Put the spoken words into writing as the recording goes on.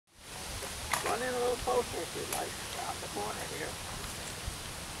in a little closer if you'd like, around the corner here.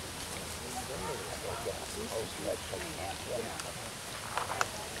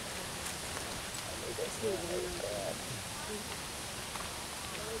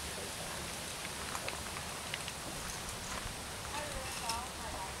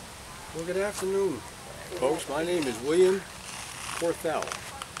 Well, good afternoon, folks. My name is William Corthell,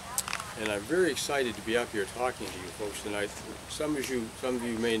 and I'm very excited to be up here talking to you folks tonight. Some of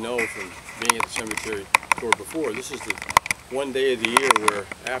you may know from being at the cemetery tour before, this is the one day of the year where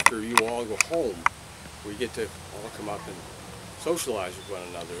after you all go home, we get to all come up and socialize with one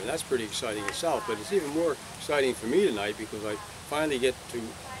another, and that's pretty exciting itself. But it's even more exciting for me tonight because I finally get to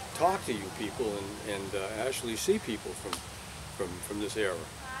talk to you people and actually see people from this era.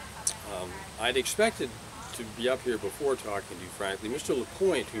 I'd expected to be up here before talking to you, frankly. Mr.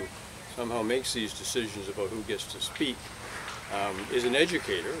 LaPointe, who somehow makes these decisions about who gets to speak, is an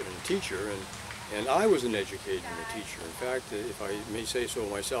educator and teacher, and I was an educator and a teacher. In fact, if I may say so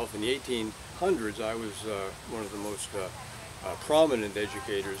myself, in the 1800s I was one of the most prominent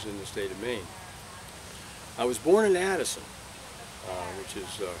educators in the state of Maine. I was born in Addison, which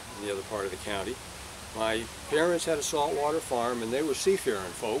is in the other part of the county. My parents had a saltwater farm, and they were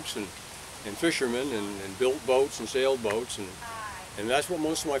seafaring folks and fishermen and built boats and sailed boats, and that's what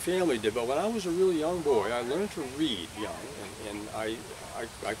most of my family did. But when I was a really young boy, I learned to read young, and I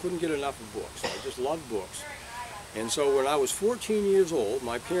couldn't get enough of books. I just loved books. And so when I was 14 years old,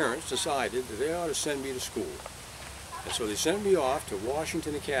 my parents decided that they ought to send me to school. And so they sent me off to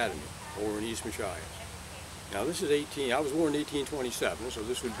Washington Academy over in East Machias. Now this is I was born in 1827, so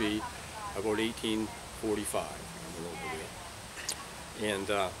this would be about 1845. And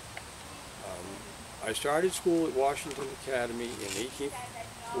I started school at Washington Academy in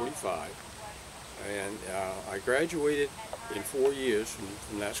 1845, and I graduated in 4 years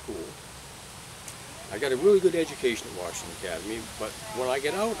from that school. I got a really good education at Washington Academy, but when I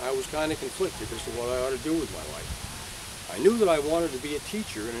get out, I was kind of conflicted as to what I ought to do with my life. I knew that I wanted to be a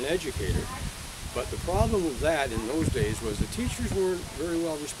teacher and an educator, but the problem with that in those days was the teachers weren't very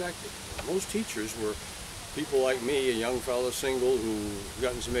well respected. Most teachers were people like me, a young fellow single who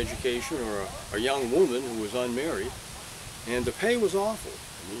gotten some education, or a young woman who was unmarried, and the pay was awful.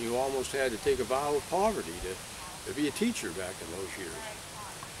 I mean, you almost had to take a vow of poverty to be a teacher back in those years.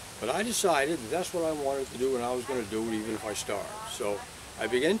 But I decided that that's what I wanted to do, and I was going to do it even if I starved. So I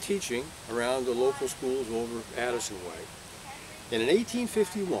began teaching around the local schools over Addison Way. And in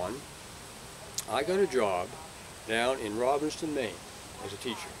 1851, I got a job down in Robbinston, Maine, as a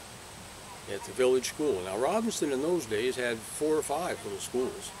teacher at the village school. Now, Robbinston in those days had 4 or 5 little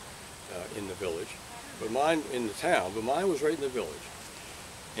schools in the village, but mine in the town, but mine was right in the village.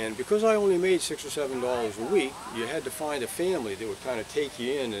 And because I only made $6 or $7 a week, you had to find a family that would kind of take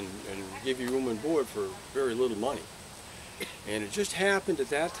you in and give you room and board for very little money. And it just happened at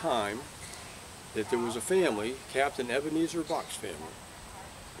that time that there was a family, Captain Ebenezer Buck's family.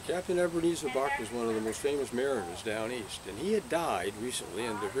 Captain Ebenezer Buck was one of the most famous mariners down east, and he had died recently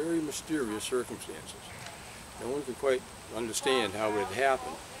under very mysterious circumstances. No one could quite understand how it had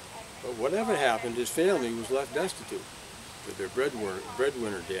happened. But whatever happened, his family was left destitute, with their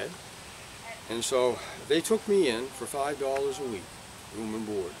breadwinner dead. And so they took me in for $5 a week, room and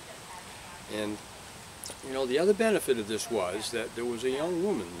board. And, you know, the other benefit of this was that there was a young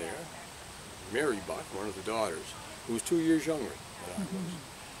woman there, Mary Buck, one of the daughters, who was 2 years younger than I was.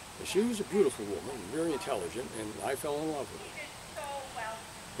 And she was a beautiful woman, very intelligent, and I fell in love with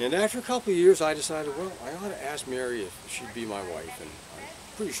her. And after a couple of years, I decided, well, I ought to ask Mary if she'd be my wife, and I'm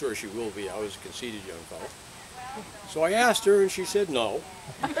pretty sure she will be. I was a conceited young fellow. So I asked her, and she said no.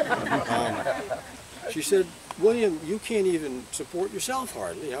 She said, William, you can't even support yourself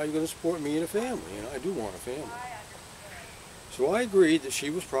hardly. How are you going to support me and a family? You know, I do want a family. So I agreed that she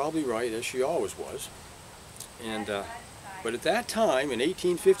was probably right, as she always was. And but at that time, in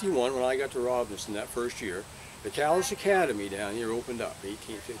 1851, when I got to Robbinston that first year, the Calais Academy down here opened up,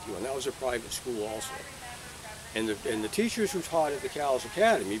 1851. That was a private school also. And the teachers who taught at the Calais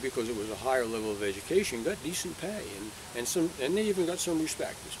Academy, because it was a higher level of education, got decent pay, and they even got some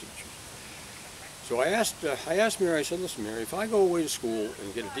respect as teachers. So I asked Mary, I said, listen, Mary, if I go away to school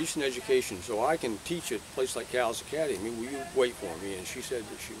and get a decent education so I can teach at a place like Calais Academy, will you wait for me? And she said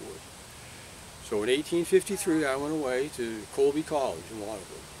that she would. So in 1853, I went away to Colby College in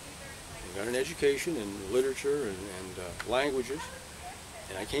Waterford and got an education in literature and languages.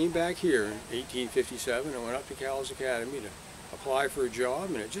 And I came back here in 1857 and went up to Calais Academy to apply for a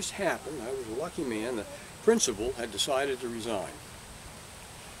job, and it just happened. I was a lucky man. The principal had decided to resign.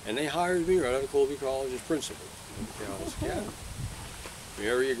 And they hired me right out of Colby College as principal at Calais Academy.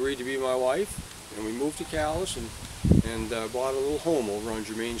 Mary agreed to be my wife, and we moved to Calais and bought a little home over on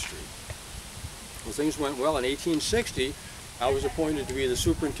Maine Street. Well, things went well. In 1860, I was appointed to be the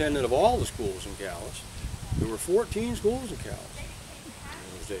superintendent of all the schools in Calais. There were 14 schools in Calais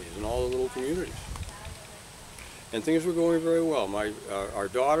in those days, in all the little communities. And things were going very well. Our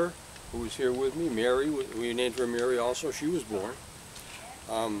daughter, who was here with me, Mary, we named her Mary also, she was born.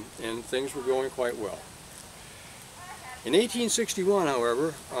 And things were going quite well. In 1861,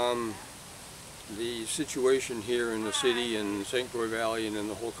 however, the situation here in the city and St. Croix Valley and in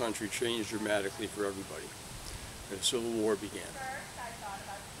the whole country changed dramatically for everybody. The Civil War began.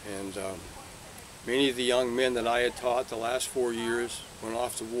 And many of the young men that I had taught the last 4 years went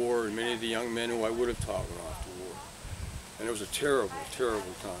off to war, and many of the young men who I would have taught went off to war. And it was a terrible,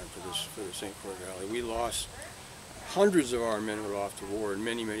 terrible time for the St. Croix Valley. We lost hundreds of our men went off to war, and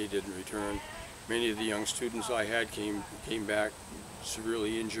many, many didn't return. Many of the young students I had came back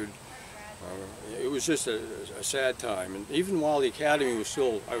severely injured. It was just a sad time. And even while the academy was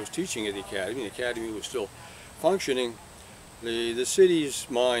still, I was teaching at the academy was still functioning, the city's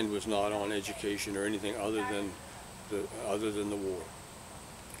mind was not on education or anything other than the war.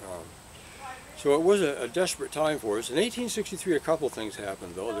 So it was a desperate time for us. In 1863, a couple of things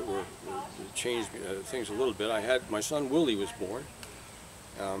happened, though, that changed things a little bit. My son Willie was born.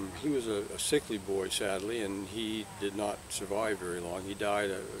 He was a sickly boy, sadly, and he did not survive very long. He died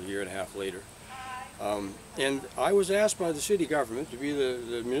a year and a half later. And I was asked by the city government to be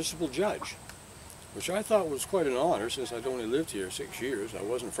the municipal judge, which I thought was quite an honor since I'd only lived here 6 years. I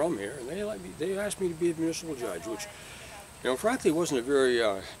wasn't from here, and they asked me to be a municipal judge, which, frankly, wasn't a very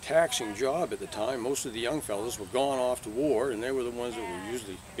taxing job at the time. Most of the young fellows were gone off to war, and they were the ones that were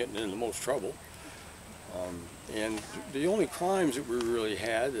usually getting in the most trouble. And the only crimes that we really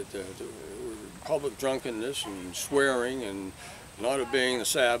had were public drunkenness and swearing and not obeying the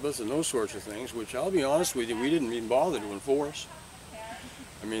Sabbath and those sorts of things, which I'll be honest with you, we didn't even bother to enforce.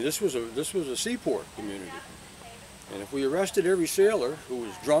 I mean, this was a seaport community, and if we arrested every sailor who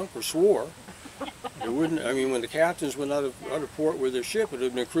was drunk or swore, it wouldn't. I mean, when the captains went out of port with their ship, it would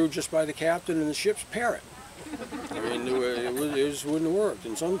have been crewed just by the captain and the ship's parrot. I mean, it just wouldn't have worked,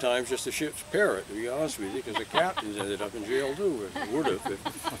 and sometimes just the ship's parrot, to be honest with you, because the captains ended up in jail too. It would have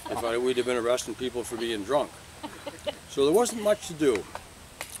if we'd have been arresting people for being drunk. So there wasn't much to do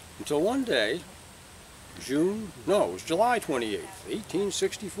until one day, it was July 28th,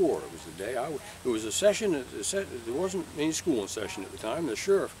 1864. It was the day it was a session. There wasn't any school in session at the time. The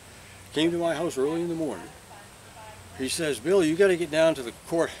sheriff came to my house early in the morning. He says, "Bill, you got to get down to the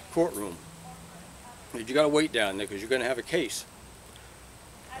courtroom. You got to wait down there because you're going to have a case."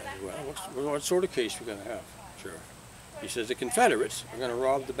 I said, "Well, what sort of case are we going to have, Sheriff?" He says, "The Confederates are going to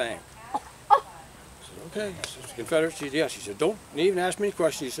rob the bank." I said, "Okay." He says, "The Confederates?" He said, "Yes." He said, "Don't even ask me any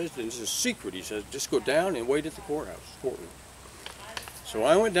questions." He says, "This is a secret." He says, "Just go down and wait at the courtroom." So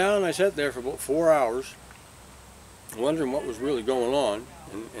I went down and I sat there for about 4 hours, wondering what was really going on.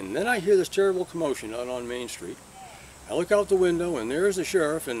 And then I hear this terrible commotion out on Main Street. I look out the window, and there's the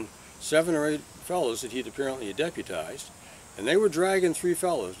sheriff and 7 or 8 fellows that he'd apparently deputized, and they were dragging 3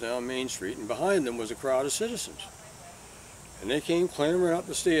 fellows down Main Street, and behind them was a crowd of citizens. And they came clambering up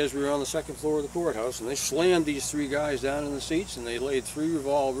the stairs. We were on the 2nd floor of the courthouse, and they slammed these 3 guys down in the seats, and they laid 3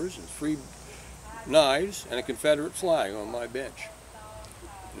 revolvers and 3 knives and a Confederate flag on my bench.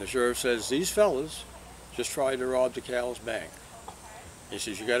 And the sheriff says, "These fellows just tried to rob the Calais bank." He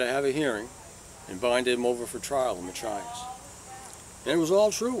says, "You got to have a hearing and bind them over for trial in the trials." And it was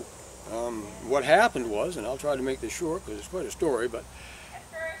all true. What happened was, and I'll try to make this short because it's quite a story, but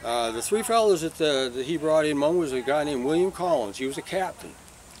the 3 fellows that he brought in, one was a guy named William Collins. He was a captain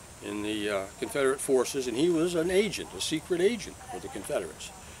in the Confederate forces, and he was an agent, a secret agent for the Confederates.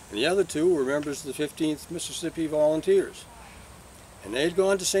 And the other 2 were members of the 15th Mississippi Volunteers. And they had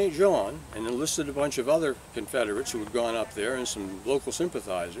gone to St. John and enlisted a bunch of other Confederates who had gone up there and some local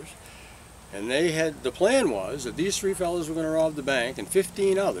sympathizers. And the plan was that these 3 fellows were going to rob the bank, and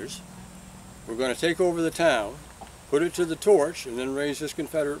 15 others were going to take over the town, put it to the torch, and then raise this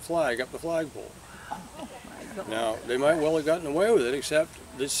Confederate flag up the flagpole. Now, they might well have gotten away with it, except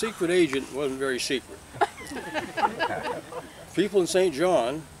the secret agent wasn't very secret. People in St.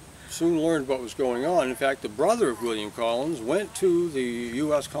 John soon learned what was going on. In fact, the brother of William Collins went to the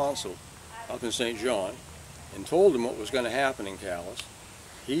U.S. consul up in St. John and told him what was going to happen in Calais.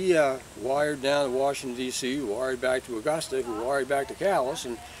 He wired down to Washington, D.C., wired back to Augusta, who wired back to Calais,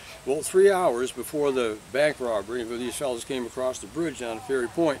 and well, 3 hours before the bank robbery, where these fellows came across the bridge down at Ferry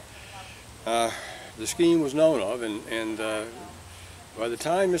Point, the scheme was known of, and by the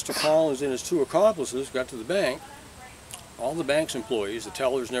time Mr. Collins and his 2 accomplices got to the bank, all the bank's employees, the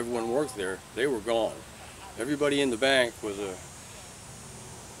tellers and everyone worked there, they were gone. Everybody in the bank was a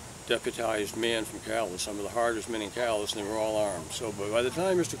deputized man from Calais, some of the hardest men in Calais, and they were all armed. So by the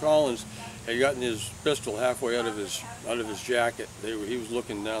time Mr. Collins had gotten his pistol halfway out of his jacket, he was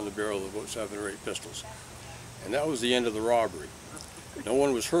looking down the barrel of about 7 or 8 pistols. And that was the end of the robbery. No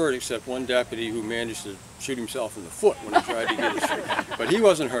one was hurt except one deputy who managed to shoot himself in the foot when he tried to get his but he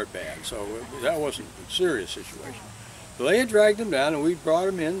wasn't hurt bad, so that wasn't a serious situation. So they had dragged him down, and we brought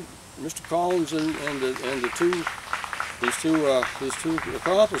him in. Mr. Collins and his two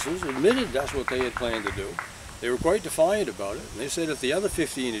accomplices admitted that's what they had planned to do. They were quite defiant about it, and they said if the other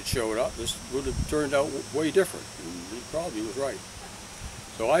 15 had showed up, this would have turned out way different. And he probably was right.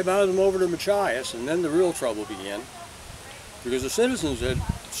 So I bound them over to Machias, and then the real trouble began, because the citizens had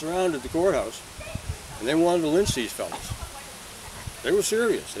surrounded the courthouse, and they wanted to lynch these fellows. They were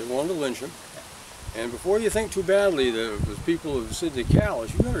serious. They wanted to lynch them. And before you think too badly the people of the city of Calais,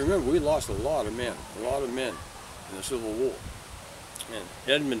 you got to remember we lost a lot of men in the Civil War. And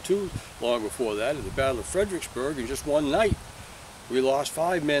it hadn't been too long before that, at the Battle of Fredericksburg, in just one night, we lost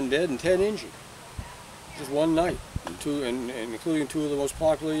 5 men dead and 10 injured. Just one night, and including 2 of the most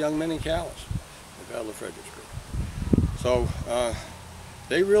popular young men in Calais, the Battle of Fredericksburg. So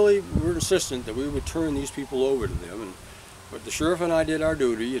they really were insistent that we would turn these people over to them. But the sheriff and I did our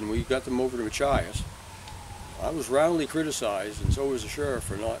duty, and we got them over to Machias. I was roundly criticized, and so was the sheriff,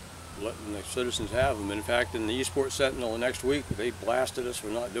 for not letting the citizens have them. And in fact, in the Eastport Sentinel the next week, they blasted us for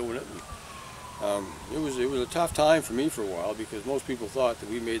not doing it. And, it was a tough time for me for a while, because most people thought that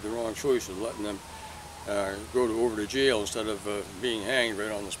we made the wrong choice of letting them go over to jail instead of being hanged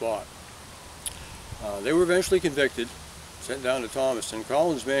right on the spot. They were eventually convicted, sent down to Thomaston.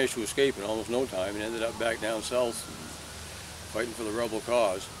 Collins managed to escape in almost no time and ended up back down south fighting for the rebel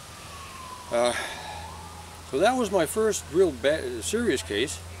cause. So that was my first real serious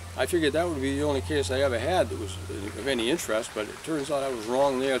case. I figured that would be the only case I ever had that was of any interest, but it turns out I was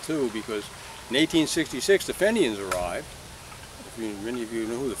wrong there too, because in 1866 the Fenians arrived. Many of you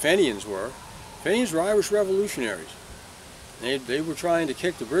know who the Fenians were. Fenians were Irish revolutionaries. They were trying to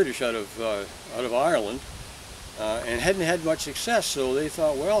kick the British out of Ireland, and hadn't had much success, so they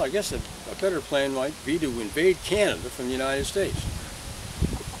thought, well, I guess a better plan might be to invade Canada from the United States.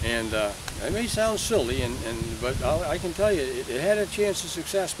 And that may sound silly, but I can tell you, it had a chance of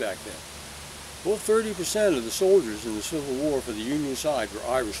success back then. Both 30% of the soldiers in the Civil War for the Union side were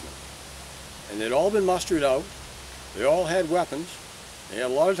Irishmen. And they'd all been mustered out, they all had weapons, they had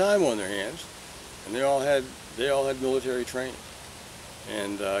a lot of time on their hands, and they all had military training.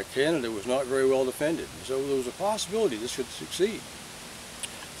 And Canada was not very well defended, so there was a possibility this could succeed.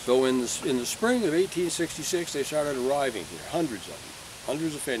 So in the spring of 1866, they started arriving here, hundreds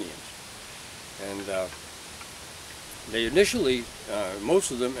of Fenians. And they initially, most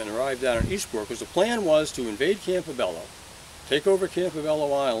of them, arrived down in Eastport, because the plan was to invade Campobello, take over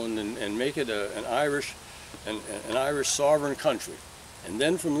Campobello Island, and make it an Irish sovereign country, and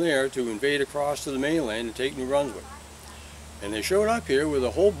then from there to invade across to the mainland and take New Brunswick. And they showed up here with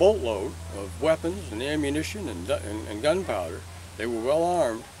a whole boatload of weapons and ammunition and gunpowder. They were well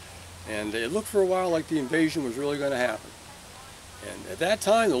armed, and it looked for a while like the invasion was really going to happen. And at that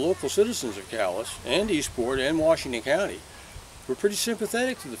time, the local citizens of Calais and Eastport and Washington County were pretty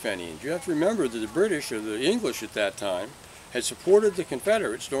sympathetic to the Fenians. You have to remember that the British, or the English at that time, had supported the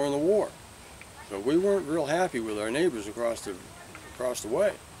Confederates during the war. So we weren't real happy with our neighbors across the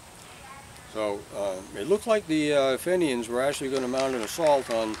way. So it looked like the Fenians were actually going to mount an assault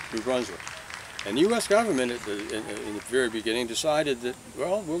on New Brunswick. And the U.S. government in the very beginning decided that,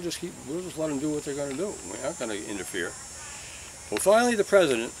 well, we'll just let them do what they're going to do. We're not going to interfere. Well, finally the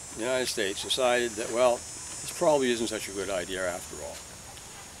President of the United States decided that, well, this probably isn't such a good idea after all.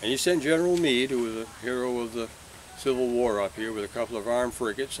 And he sent General Meade, who was a hero of the Civil War, up here with a couple of armed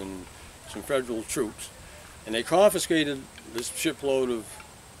frigates and some federal troops. And they confiscated this shipload of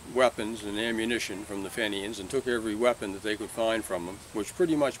weapons and ammunition from the Fenians and took every weapon that they could find from them, which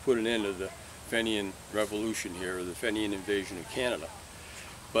pretty much put an end to the Fenian Revolution here, or the Fenian invasion of Canada.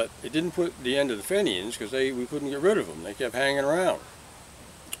 But it didn't put the end to the Fenians, because we couldn't get rid of them. They kept hanging around.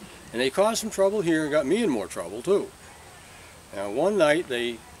 And they caused some trouble here and got me in more trouble too. Now one night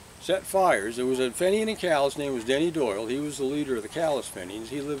they set fires. There was a Fenian in Calais, his name was Denny Doyle. He was the leader of the Calais Fenians.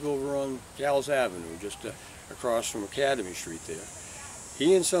 He lived over on Calais Avenue, just across from Academy Street there.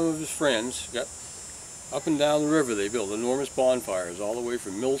 He and some of his friends got up and down the river. They built enormous bonfires all the way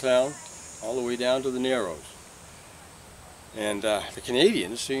from Milltown all the way down to the Narrows. And the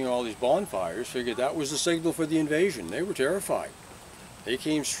Canadians, seeing all these bonfires, figured that was the signal for the invasion. They were terrified. They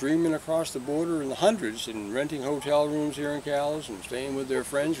came streaming across the border in the hundreds and renting hotel rooms here in Calais and staying with their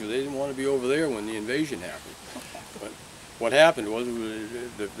friends because they didn't want to be over there when the invasion happened. But what happened was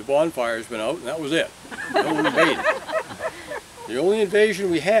the bonfires went out and that was it. No one invaded. The only invasion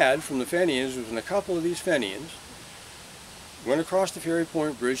we had from the Fenians was when a couple of these Fenians went across the Ferry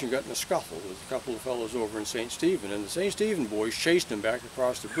Point Bridge and got in a scuffle with a couple of fellows over in St. Stephen. And the St. Stephen boys chased them back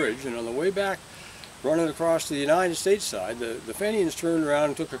across the bridge, and on the way back, running across to the United States side, the Fenians turned around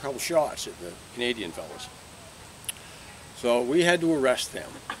and took a couple shots at the Canadian fellows. So we had to arrest them.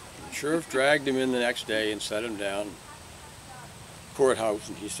 The sheriff dragged them in the next day and set them down in the courthouse,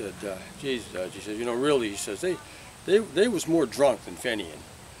 and he said, geez, Judge, he said, you know, really, he says, they was more drunk than Fenian.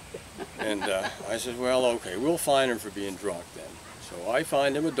 And I said, well, okay, we'll fine him for being drunk then. So I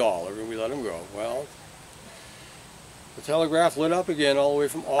fined him $1 and we let him go. Well, the telegraph lit up again all the way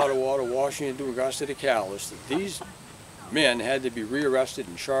from Ottawa to Washington to Augusta to Calais. These men had to be rearrested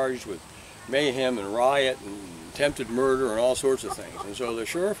and charged with mayhem and riot and attempted murder and all sorts of things. And so the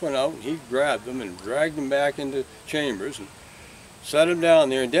sheriff went out and he grabbed them and dragged them back into chambers and set them down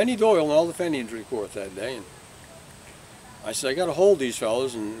there. And Denny Doyle and all the Fenians were in court that day. And I said, I got to hold these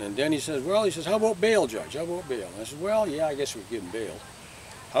fellows, and Denny says, well, he says, how about bail, Judge? How about bail? And I said, well, yeah, I guess we could give them bail.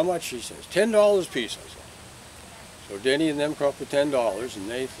 How much? He says, $10 a piece, I said. So Denny and them come up with $10, and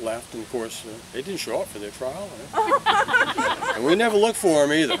they left, and of course, they didn't show up for their trial. And we never looked for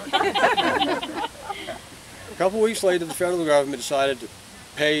them either. A couple of weeks later, the federal government decided to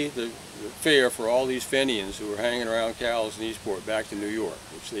pay the fare for all these Fenians who were hanging around Calais and Eastport back to New York,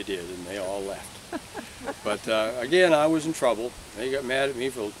 which they did, and they all left. But again, I was in trouble. They got mad at me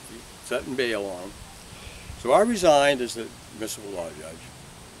for setting bail on them. So I resigned as the municipal law judge.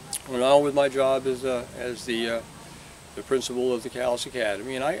 Went on with my job as the principal of the Calais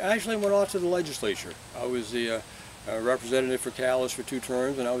Academy, and I actually went off to the legislature. I was the representative for Calais for 2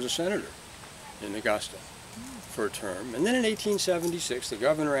 terms, and I was a senator in Augusta for a term. And then in 1876, the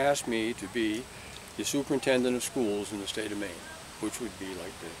governor asked me to be the superintendent of schools in the state of Maine, which would be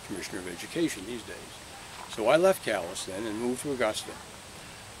like the commissioner of education these days. So I left Calais then and moved to Augusta.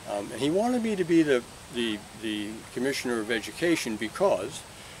 And he wanted me to be the commissioner of education because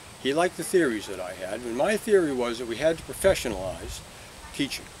he liked the theories that I had. And my theory was that we had to professionalize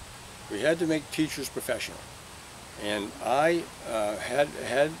teaching. We had to make teachers professional. And I had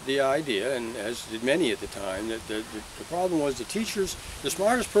the idea, and as did many at the time, that the problem was the teachers, the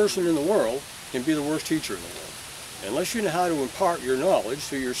smartest person in the world can be the worst teacher in the world. Unless you know how to impart your knowledge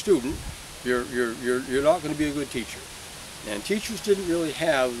to your student, you're not going to be a good teacher. And teachers didn't really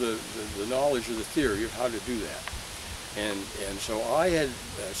have the knowledge or the theory of how to do that. And so I had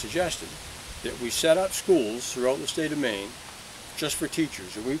suggested that we set up schools throughout the state of Maine just for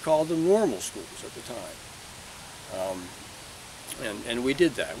teachers, and we called them normal schools at the time. And we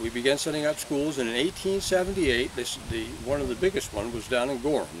did that. We began setting up schools, and in 1878, one of the biggest one was down in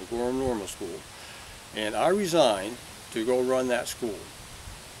Gorham, the Gorham Normal School. And I resigned to go run that school.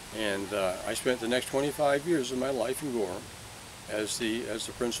 And I spent the next 25 years of my life in Gorham as the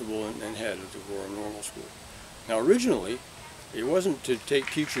principal and head of the Gorham Normal School. Now originally, it wasn't to take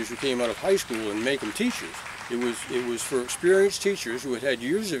teachers who came out of high school and make them teachers. It was for experienced teachers who had had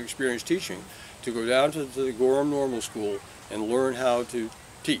years of experience teaching to go down to the Gorham Normal School and learn how to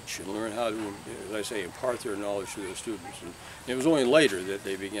teach and learn how to, as I say, impart their knowledge to their students. And it was only later that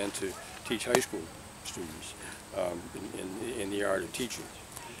they began to teach high school students in the art of teaching.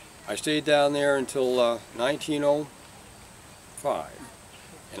 I stayed down there until 1905,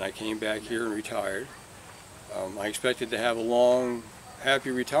 and I came back here and retired. I expected to have a long,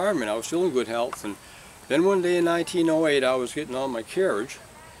 happy retirement. I was still in good health, and then one day in 1908 I was getting on my carriage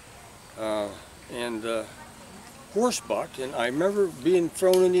and horse-bucked, and I remember being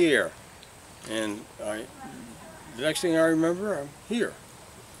thrown in the air. And the next thing I remember, I'm here.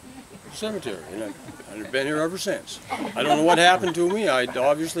 Cemetery, and I've been here ever since. I don't know what happened to me. I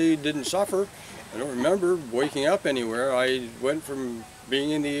obviously didn't suffer. I don't remember waking up anywhere. I went from being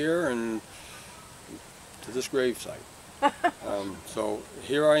in the air and to this grave site. So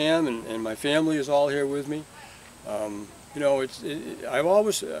here I am, and my family is all here with me. You know, I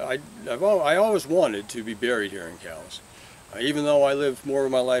always wanted to be buried here in Calais. Even though I lived more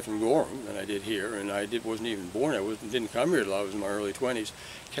of my life in Gorham than I did here, and I wasn't even born, didn't come here till I was in my early 20s,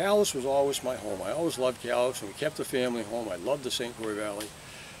 Calais was always my home. I always loved Calais, and we kept the family home. I loved the St. Croix Valley.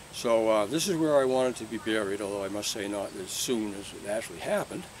 So this is where I wanted to be buried, although I must say not as soon as it actually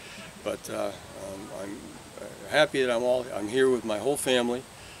happened. But I'm happy that I'm here with my whole family,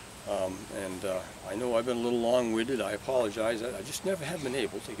 and I know I've been a little long-winded. I apologize. I just never have been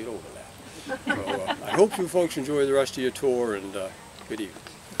able to get over that. So I hope you folks enjoy the rest of your tour, and Good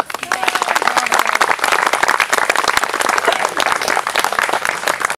evening.